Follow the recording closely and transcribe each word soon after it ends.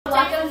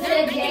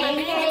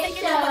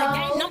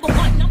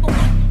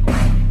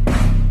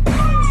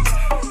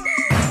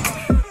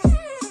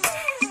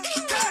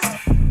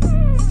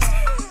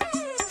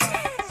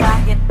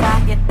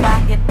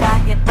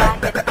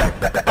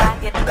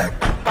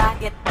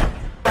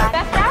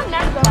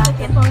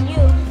on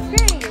you.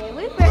 Period.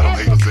 We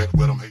forever.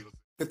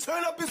 The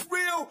turn up is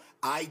real.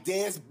 I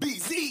dance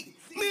BZ.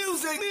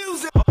 Music.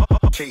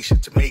 Keisha,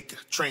 Tamika,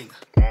 Trina,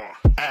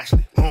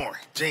 Ashley, Lauren,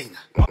 Gina,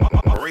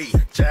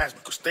 Maria,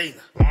 Jasmine,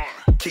 Christina,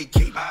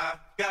 Kiki. I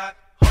got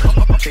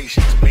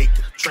Keisha,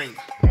 Tamika, Trina,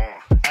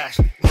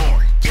 Ashley,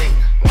 Lauren,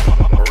 Gina,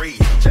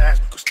 Maria,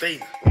 Jasmine,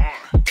 Christina,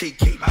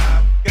 Kiki.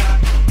 I got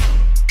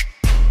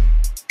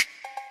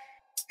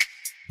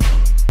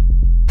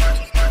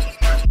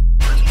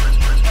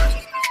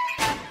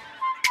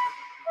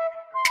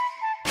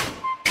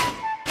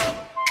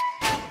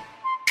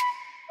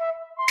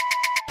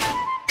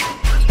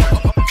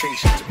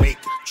Keisha,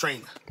 Tamika,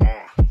 Trina,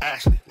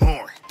 Ashley,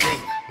 Lauren,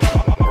 Gina,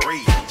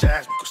 Maria,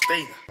 Jasmine,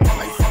 Christina.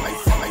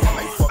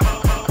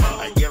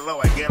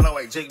 I get low,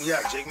 hey, jig me up.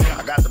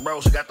 I got the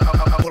bro, she got the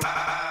hold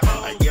up.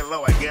 I get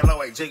low,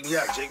 hey, jig me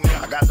up.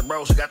 I got the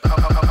bro, she got the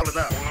holding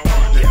up.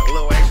 Yeah,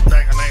 little Asian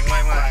thing, her name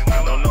Lame.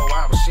 Don't know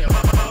why, but she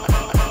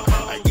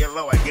I get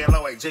low,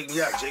 hey, jig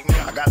me up.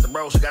 I got the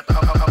bro, she got the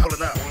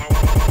holding up.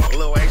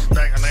 Little Asian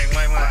thing, her name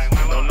Lame.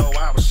 Don't know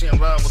why, but she in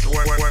love with the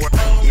word.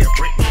 Yeah,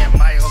 Britney and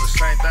Maya on the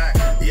same thing.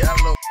 Yeah, I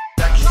little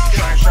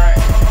train.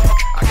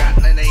 I got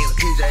Nene in the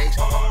PJs.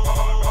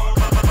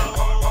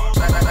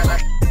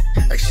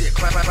 Like shit,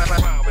 clap.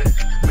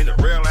 Me the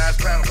real ass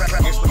clown.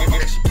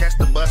 Guess she catch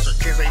the bus, her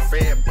kids ain't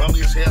fed.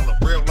 Bummy as hell, a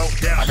real low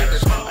down. I got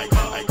this.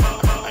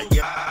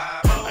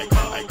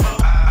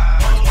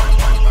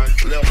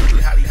 Little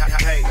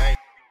hey, man.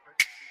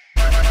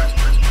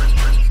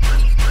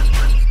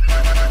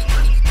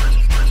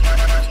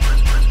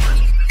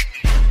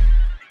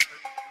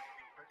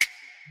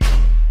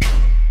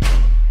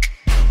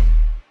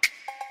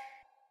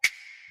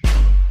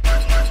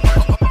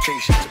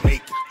 Keisha,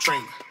 Tamika,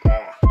 Trina,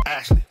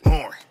 Ashley,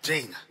 Lauren,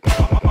 Gina,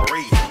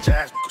 Maria,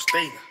 Jasmine,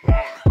 Christina,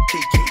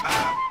 Kiki.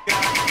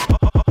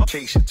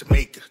 Keisha,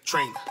 Tamika,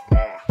 Trina,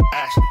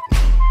 Ashley,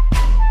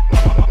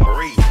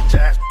 Maria,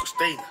 Jasmine,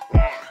 Christina,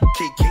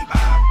 Kiki.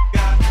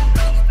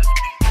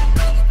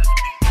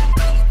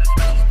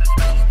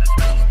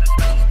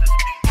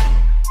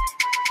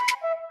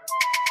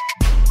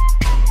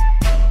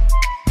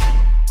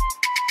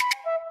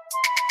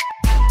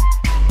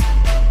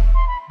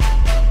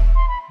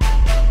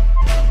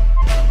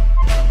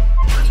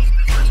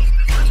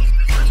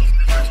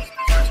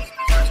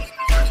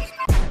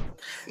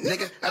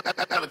 Nigga, I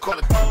gotta call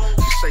it.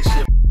 She say she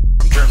a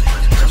German.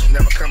 She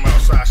never come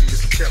outside, she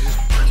just tell me.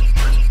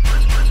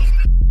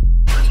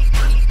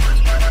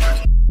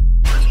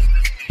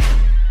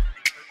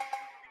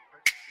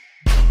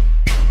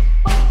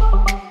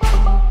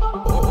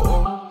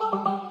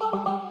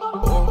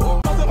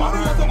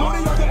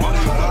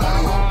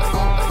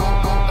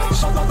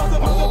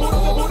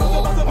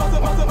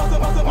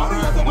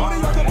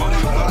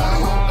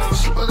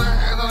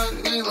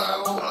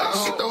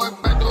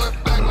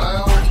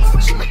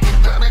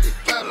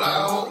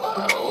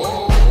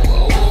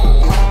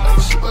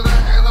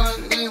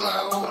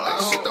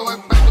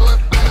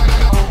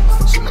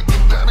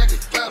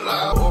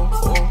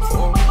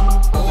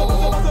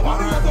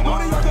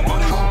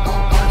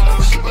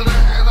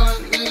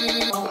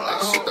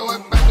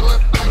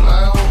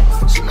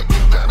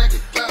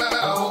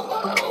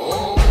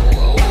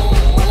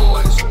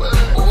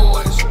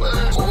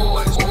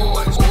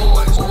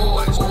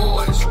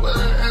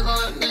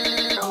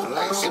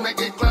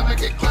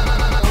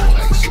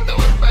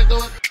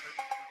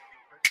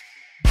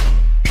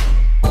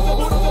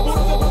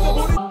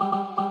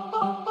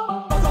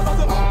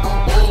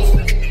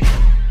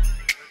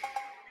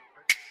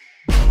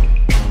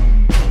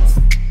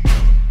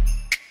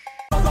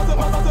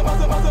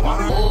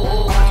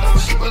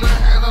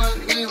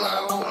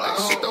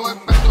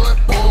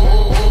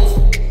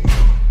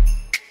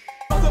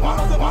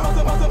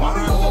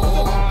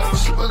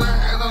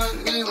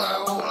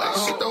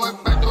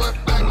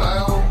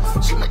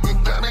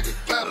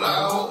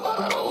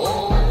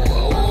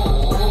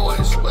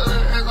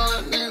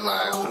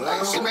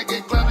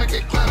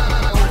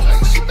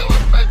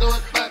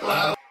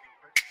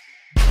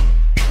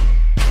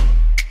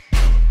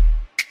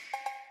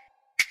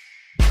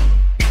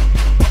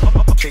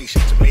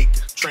 Keisha,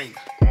 Tamika, Trina,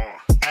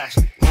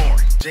 Ashley,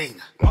 Lauren,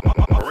 Gina,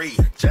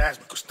 Maria,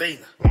 Jasmine,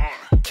 Christina,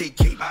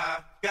 Kiki.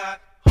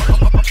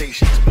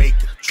 Keisha,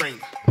 Tamika,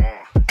 Trina,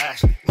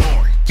 Ashley,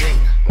 Lauren,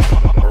 Gina,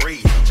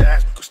 Maria,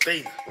 Jasmine,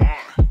 Christina,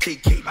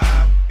 Kiki.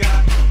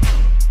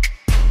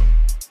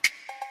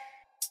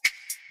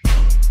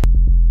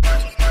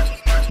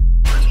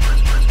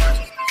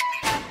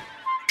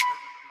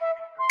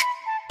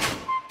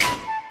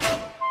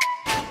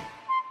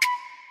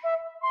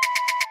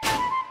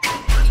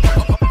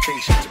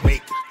 Keisha,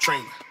 Tamika,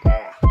 Trina,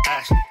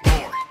 Ashley,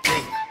 Lauren,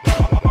 Gina,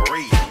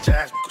 Maria,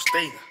 Jasmine,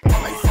 Christina.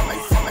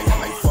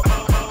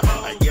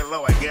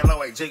 I get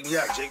low, hey, jig me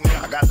up.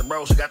 I got the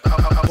bro, she got the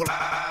hold up.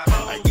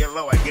 I get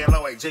low,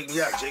 hey, jig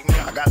me up.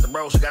 I got the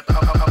bro, she got the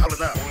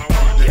holding up.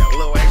 Yeah,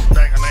 little Asian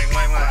thing, her name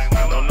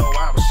Lame. Don't know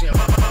why, but she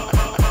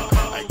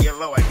I get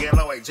low,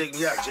 hey, jig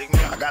me up.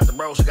 I got the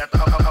bro, she got the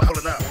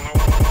holding up.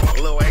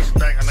 Little Asian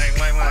thing, her name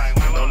Lame.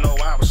 Don't know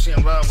why, but she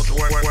in love with the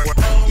word.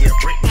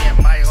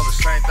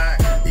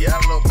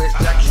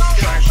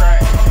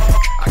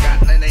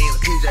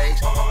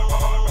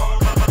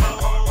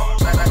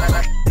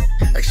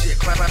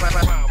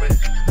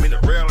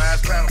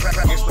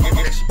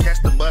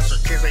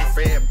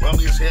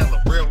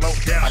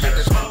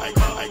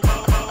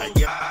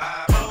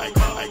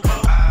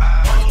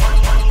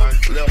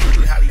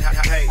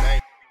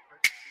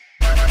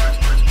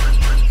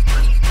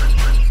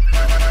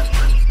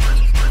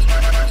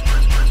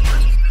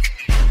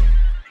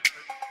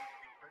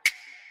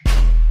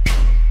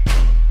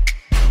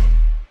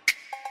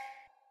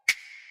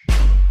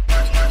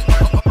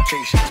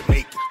 Keisha,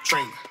 Tamika,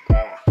 Trina,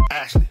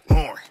 Ashley,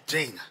 Lauren,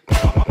 Gina,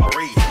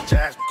 Marie,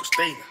 Jasmine,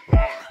 Christina,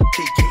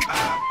 Kiki.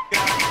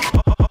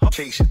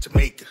 Keisha,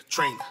 Tamika,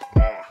 Trina,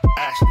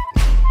 Ashley,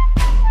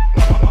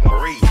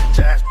 Marie,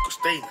 Jasmine,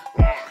 Christina,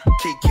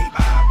 Kiki.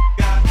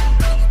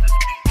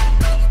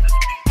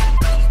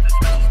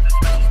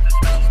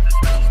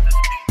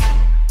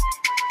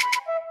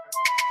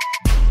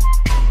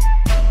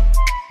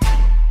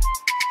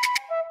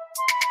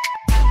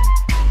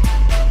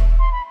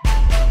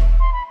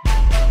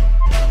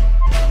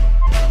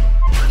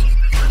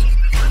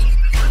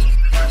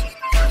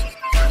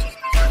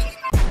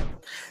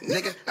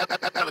 Nigga,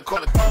 I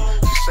call it.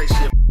 She say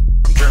she I'm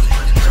dirty.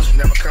 She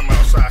never come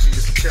outside, she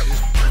just a killer.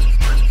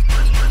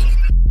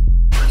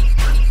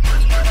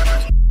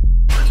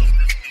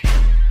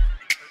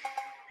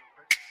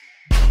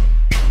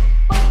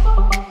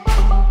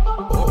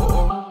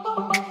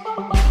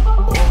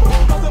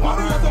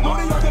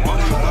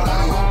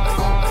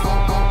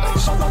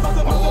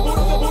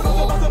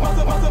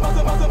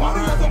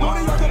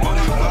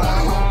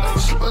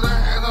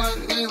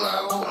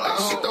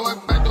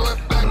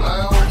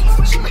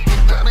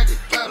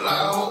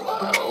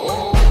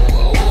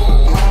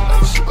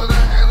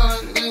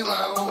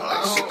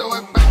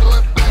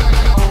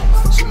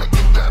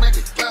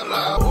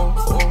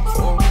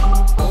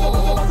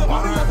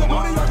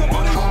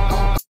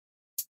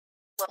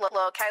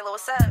 Kayla,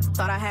 what's up?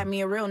 Thought I had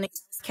me a real nigga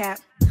cap.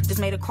 Just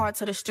made a call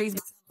to the streets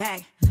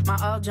back. My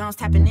old Jones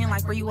tapping in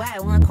like where you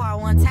at? One call,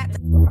 one tap.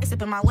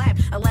 Sip in my lap.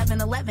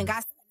 11-11,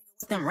 got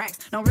them racks.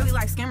 Don't really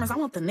like scammers. I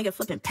want the nigga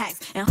flipping packs.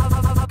 And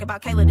talk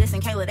about Kayla this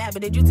and Kayla that.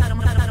 But did you tell them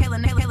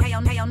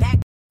Kayla hey on that?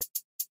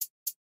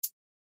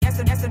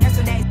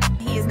 Yesterday,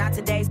 he is not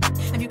today's.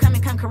 If you come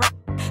correct.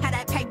 Had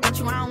that cake, but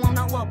you I don't want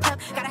no what pup.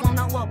 Gotta want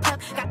no what pup.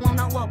 Got want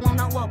no what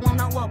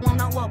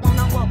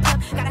pup.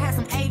 Gotta have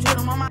some age with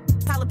him on my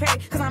Tyler Perry,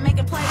 cause I'm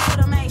making plays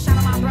with him. Hey, shout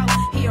out my bro.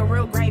 He a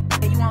real great.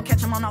 You won't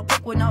catch him on no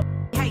pick with no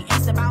hate.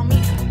 It's about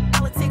me.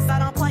 Politics I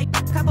don't play.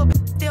 Couple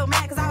still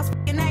mad cause I was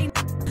f***ing A.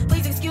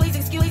 Please excuse.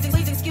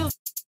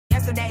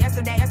 Yesterday.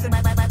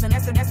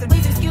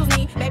 Please excuse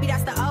me. Baby,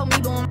 that's the old me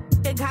going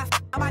big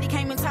hot. Nobody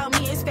came and told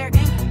me it's fair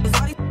game. Cause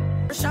all these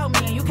show me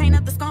and you can't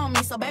up the scorn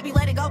me. So baby,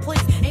 let it go,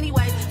 please.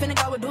 Anyways, finna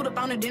go with dude up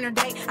on a dinner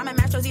date. I'm at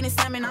Mastro's eating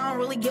salmon. I don't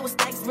really get with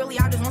steaks. Really,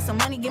 I just want some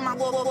money. Get my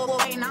whoa.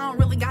 And I don't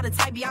really got a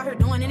type. Be out here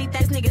doing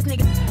anything.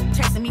 Niggas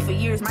chasing me for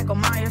years. Michael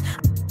Myers.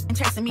 And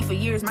chasing me for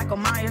years. Michael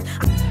Myers.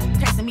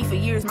 Chasing me for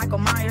years. Michael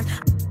Myers.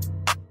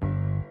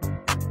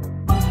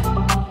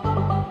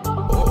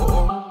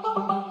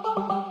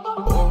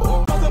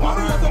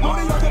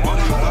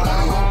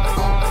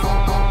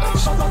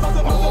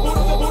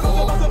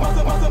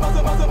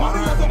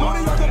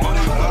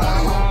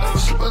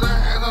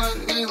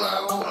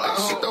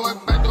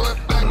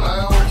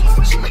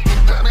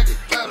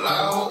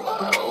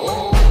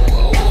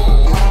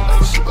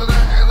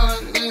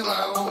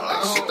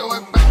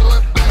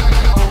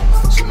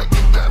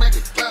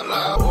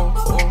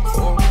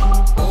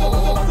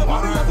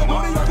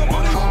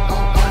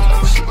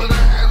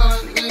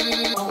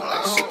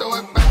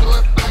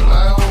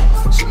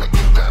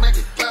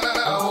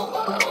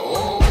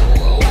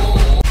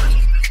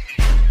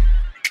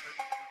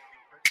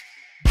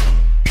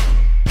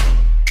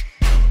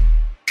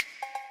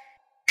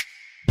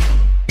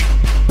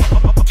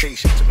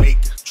 Keisha,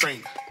 Tamika,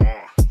 Trina,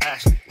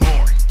 Ashley,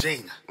 Lauren,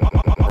 Gina,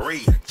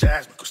 Marie,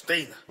 Jasmine,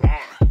 Christina,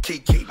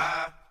 Kiki.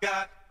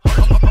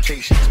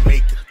 Keisha,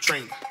 Tamika,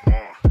 Trina,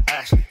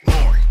 Ashley,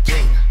 Lauren,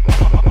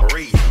 Gina,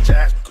 Marie,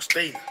 Jasmine,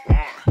 Christina,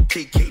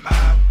 Kiki.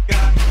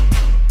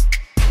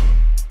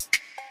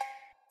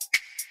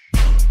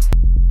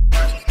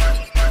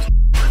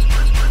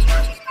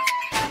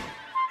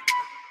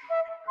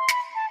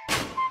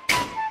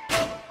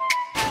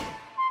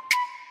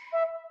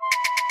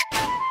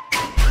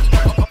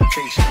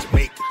 Keisha,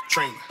 Tamika,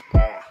 Trina,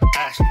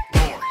 Ashley,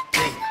 Lauren,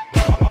 Gina,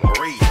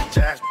 Marie,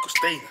 Jasmine,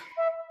 Christina.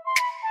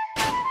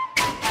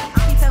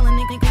 I be telling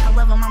niggas I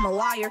love him, I'm a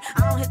liar.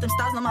 I don't hit them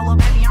stars no more, little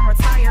baby, I'm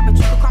retired. But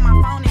you can call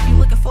my phone if you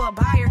looking for a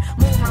buyer.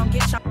 Move around,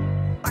 get your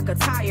like a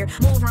tire.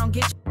 Move around,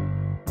 get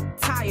your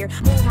tire.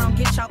 Move around,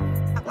 get your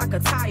pop like a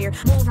tire.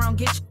 Move around,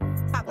 get your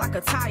pop like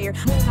a tire.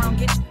 Move around,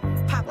 get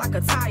your pop like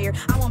a tire.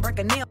 I won't break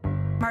a nail.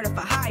 Murder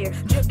for hire.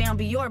 Drip down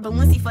Bior,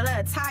 Balenci for the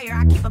attire.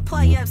 I keep a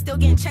play up, still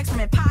getting checks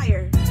from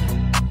Empire.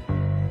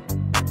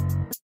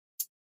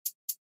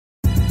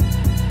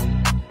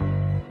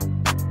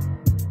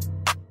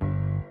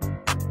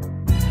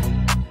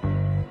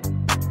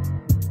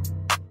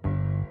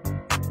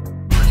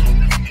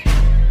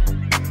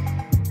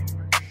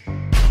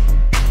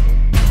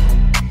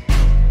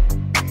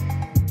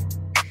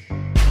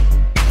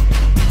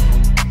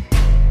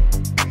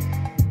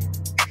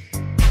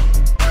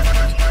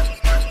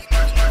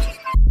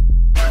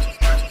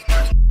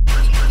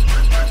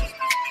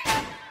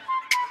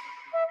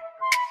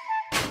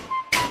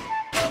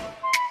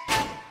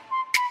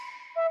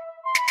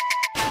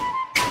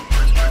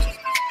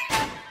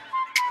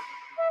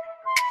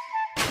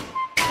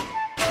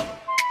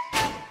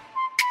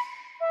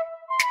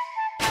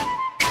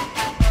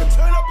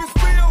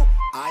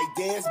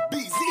 dance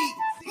BZ.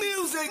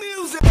 Music.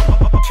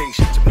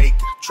 Keisha,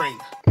 Jamaica,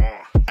 Trina,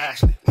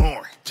 Ashley,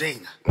 Lauren,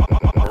 Gina,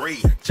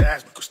 Maria,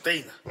 Jasmine,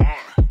 Christina,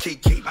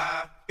 Kiki.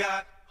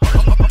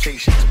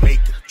 Keisha,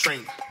 Jamaica,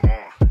 Trina,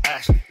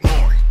 Ashley,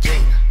 Lauren,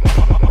 Gina,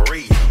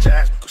 Maria,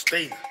 Jasmine,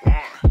 Christina,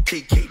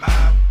 Kiki.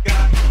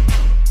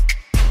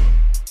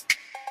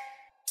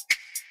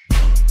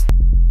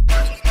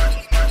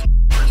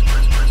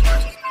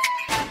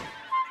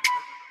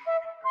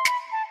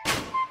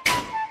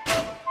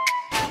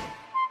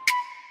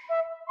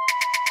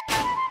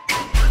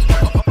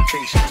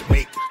 Keisha,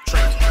 Jamaica,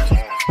 Trina,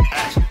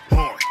 Ashley,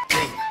 Lauren,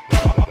 Gina,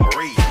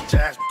 Maria,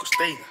 Jasmine,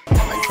 Christina. I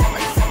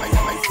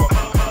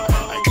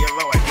get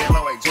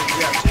low, jig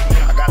me up.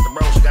 I got the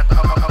bro, she got the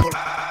hold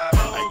up.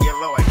 I get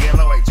low,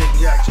 jig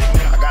me up.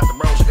 I got the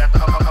bro, she got the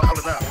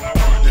hold up.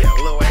 Yeah,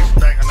 little Asian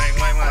thing, her name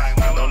Lame.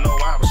 Don't know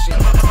why, but she.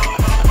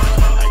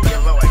 I get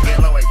low,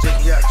 jig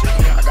me up.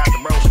 I got the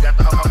bro, she got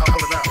the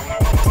hold up.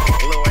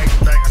 Little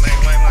Asian thing, her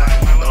name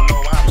Lame. Don't know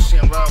why, but she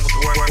in love with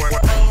the word.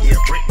 Yeah,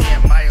 Britney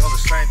and Maya on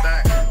the same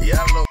thing. Yeah,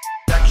 I look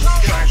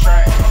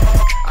train.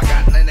 I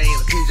got Nene in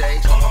the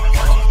PJs.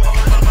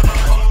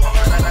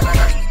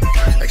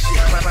 Like shit,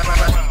 clap.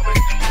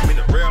 Me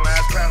the real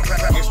ass clown.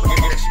 Guess we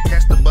get she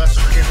catch the bus.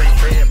 Kids ain't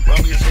fed,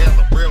 bummy as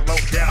hell, real low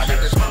down. I got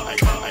this.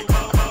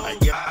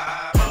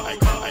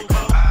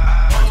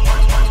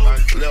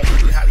 Little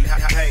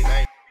hey,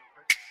 man.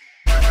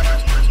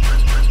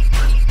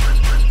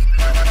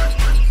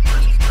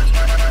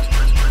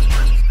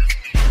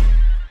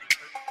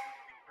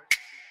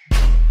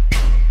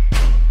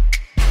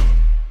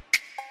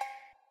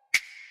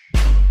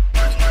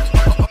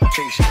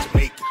 Keisha,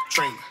 Jamaica,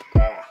 Trina,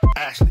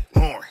 Ashley,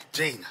 Lauren,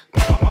 Gina,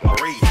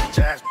 Maria,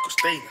 Jasmine,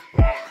 Christina,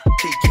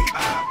 Kiki.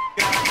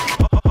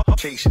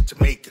 Keisha,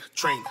 Jamaica,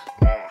 Trina,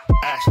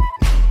 Ashley,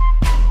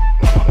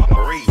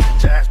 Maria,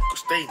 Jasmine,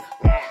 Christina,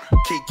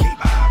 Kiki.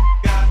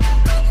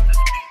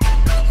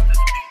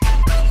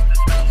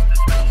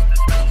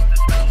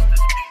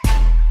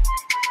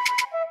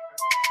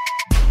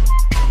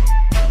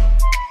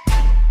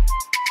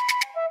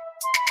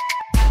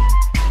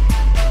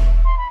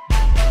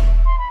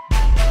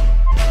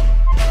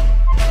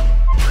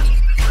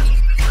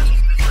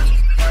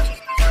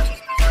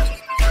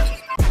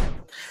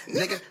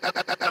 Nigga, I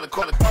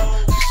call it.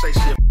 She say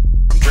she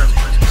dirty.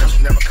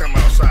 She never come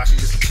outside, she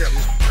just tell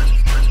me.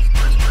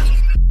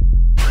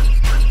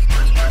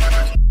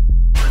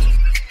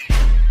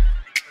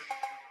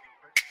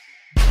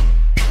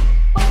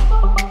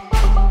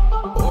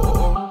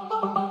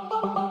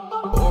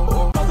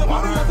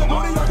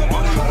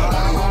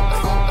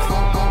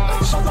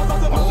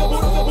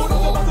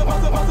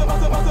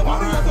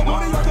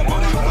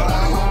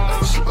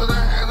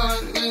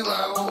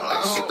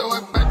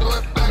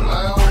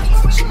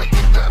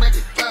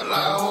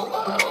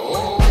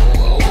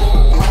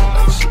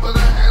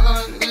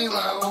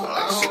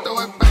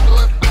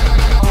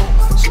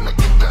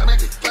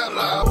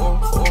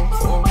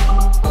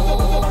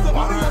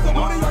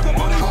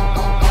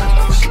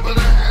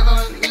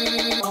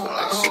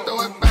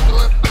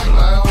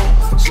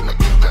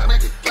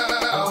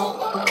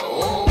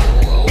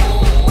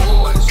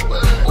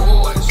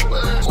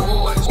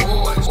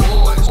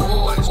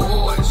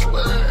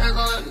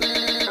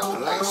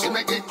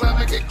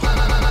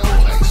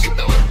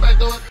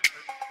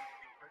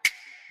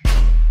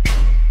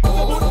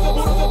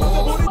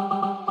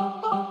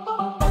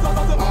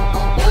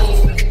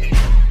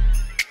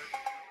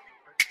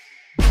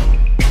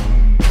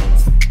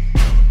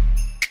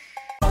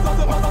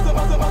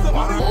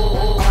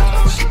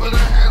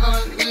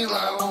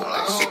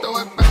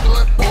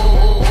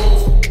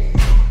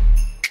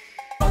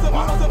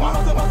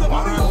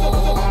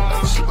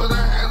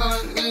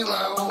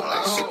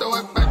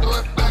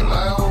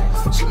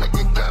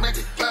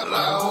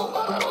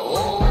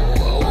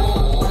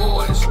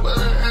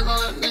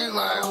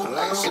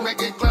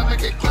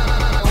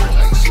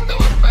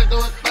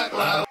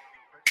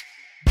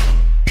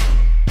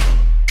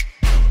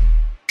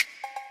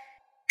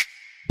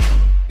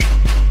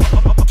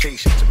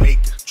 Keisha,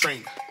 Jamaica,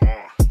 Trina,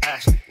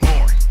 Ashley,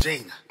 Lauren,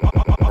 Gina,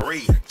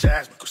 Maria,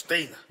 Jasmine,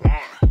 Christina,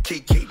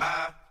 Kiki.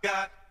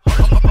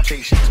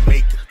 Keisha,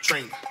 Jamaica,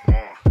 Trina,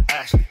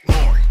 Ashley,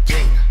 Lauren,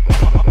 Gina,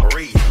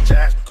 Maria,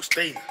 Jasmine,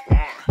 Christina,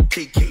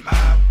 Kiki.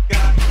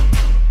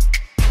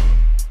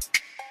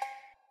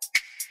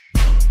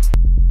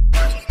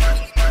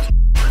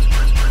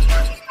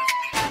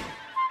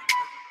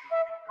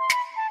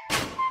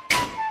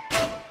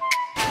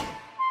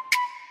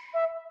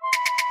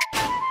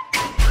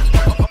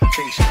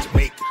 Keisha,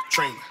 Jamaica,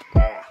 Trina,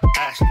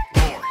 Ashley,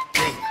 Lauren,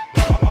 Gina,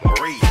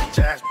 Maria,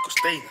 Jasmine,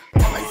 Christina.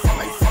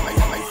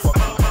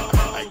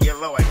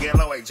 I get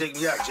low, jig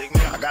me up.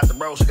 I got the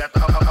bro, she got the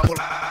hold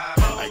up.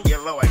 I get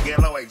low,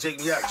 jig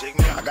me up.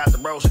 I got the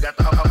bro, she got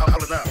the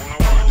hold up.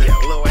 Yeah,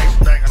 little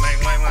Asian thing, her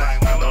name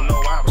Lame. Don't know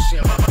why, but she.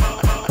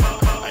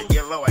 I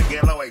get low,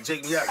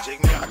 jig me up.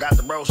 I got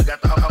the bro, she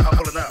got the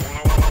hold up.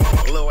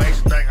 Little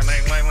Asian thing, her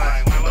name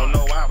Lame. Don't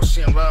know why, but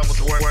she in love with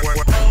the word.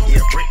 Yeah,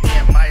 Britney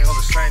and Maya on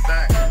the same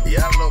thing.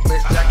 Yeah, little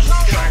bitch, Jackie,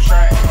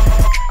 train.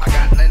 I got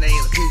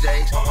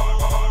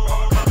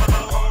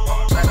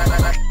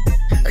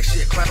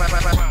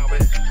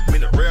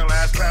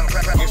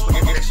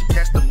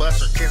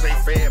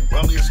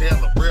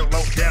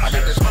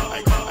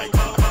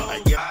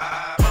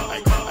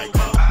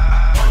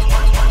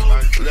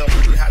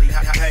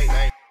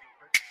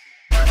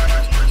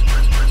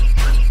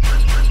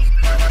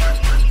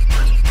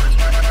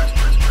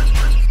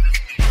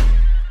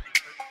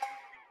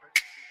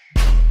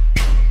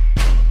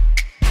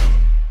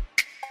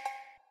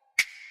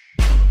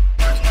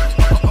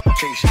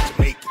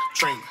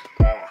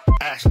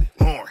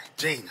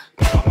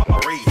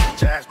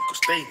Jasmine,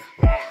 Christina,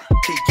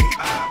 Kiki,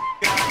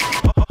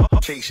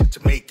 Keisha,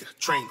 Tamika,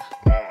 Trina,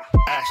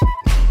 Ashley,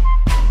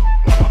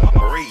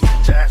 Marie,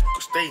 Jasmine,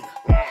 Christina,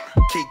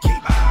 Kiki.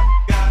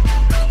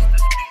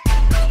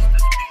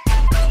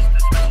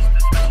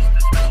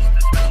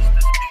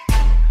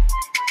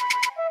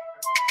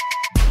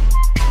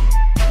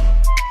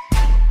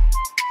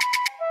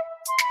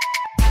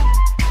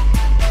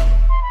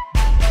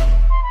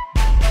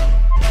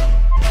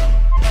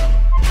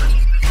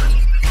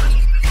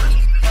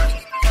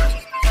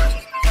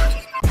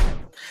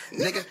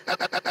 Nigga,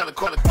 I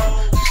call it.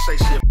 She say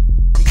she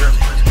I'm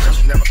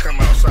dirty. She never come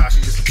outside,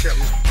 she just a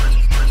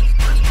killer.